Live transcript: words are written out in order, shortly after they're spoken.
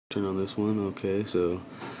Turn on this one. Okay, so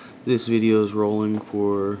this video is rolling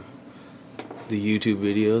for the YouTube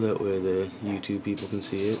video, that way the YouTube people can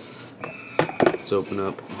see it. Let's open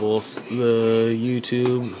up both the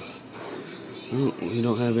YouTube. Oh, we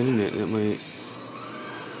don't have internet, that might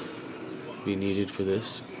be needed for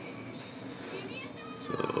this.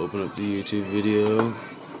 So open up the YouTube video.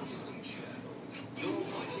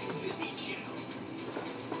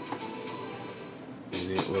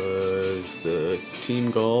 And it was the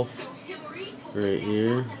team golf right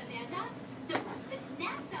here.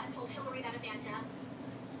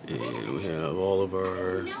 And we have all of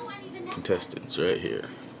our contestants right here.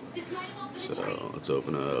 So let's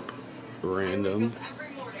open up random.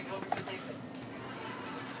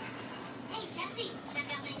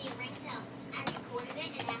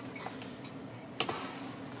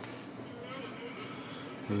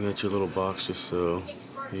 We got your little box just so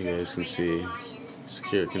you guys can see.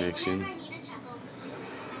 Secure connection.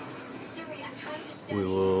 We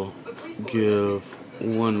will give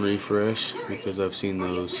one refresh because I've seen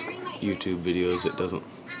those YouTube videos. It doesn't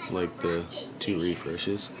like the 2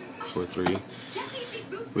 refreshes or 3.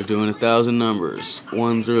 We're doing 1,000 numbers,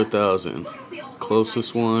 1 through 1,000.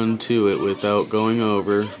 Closest one to it without going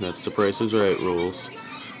over, that's the Price is Right rules,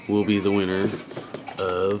 will be the winner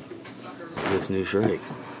of this new Shrike.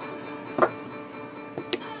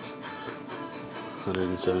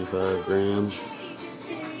 175 grams.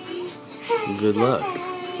 Good luck.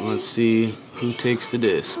 Let's see who takes the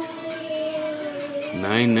disc.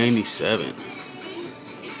 997.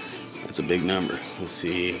 That's a big number. Let's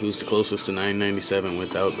see who's the closest to 997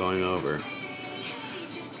 without going over.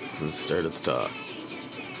 Let's start at the top.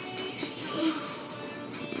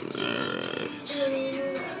 Alright.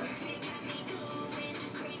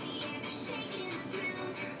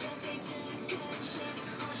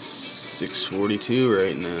 642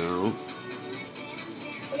 right now.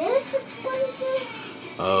 It is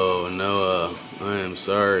 642? Oh, Noah, I am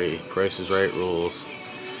sorry. Price is Right rules.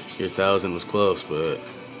 Your 1,000 was close, but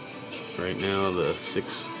right now the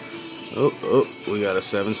 6. Oh, we got a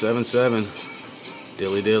 777.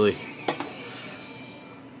 Dilly dilly.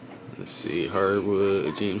 Let's see,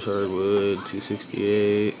 Hardwood, James Hardwood,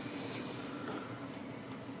 268.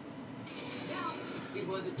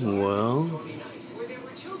 Well,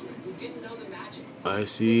 I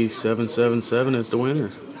see 777 as the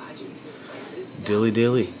winner. Dilly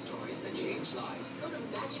dilly.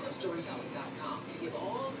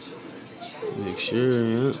 Make sure,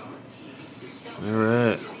 yeah.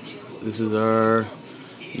 Alright. This is our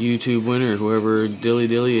YouTube winner, whoever Dilly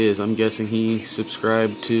Dilly is. I'm guessing he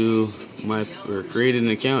subscribed to or created an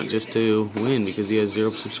account just to win because he has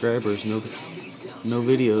 0 subscribers, no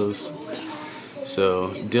videos.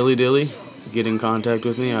 So, Dilly Dilly, get in contact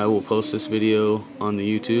with me. I will post this video on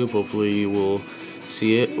the YouTube. Hopefully you will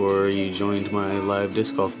see it, or you joined my live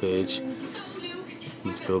disc golf page.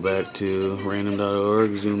 Let's go back to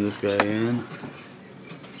random.org, zoom this guy in.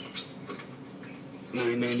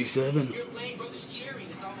 997.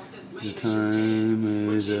 The time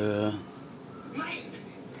is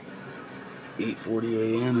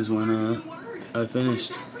 8:40 a.m. is when I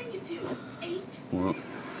finished. Well,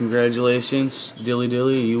 congratulations, Dilly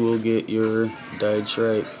Dilly. You will get your dyed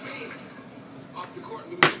Shrike.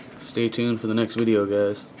 Stay tuned for the next video,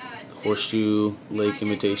 guys. Horseshoe Lake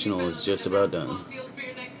Invitational is just about done.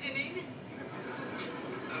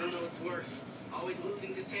 I don't know what's worse, always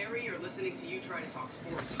listening to Terry or listening to you try to talk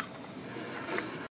sports.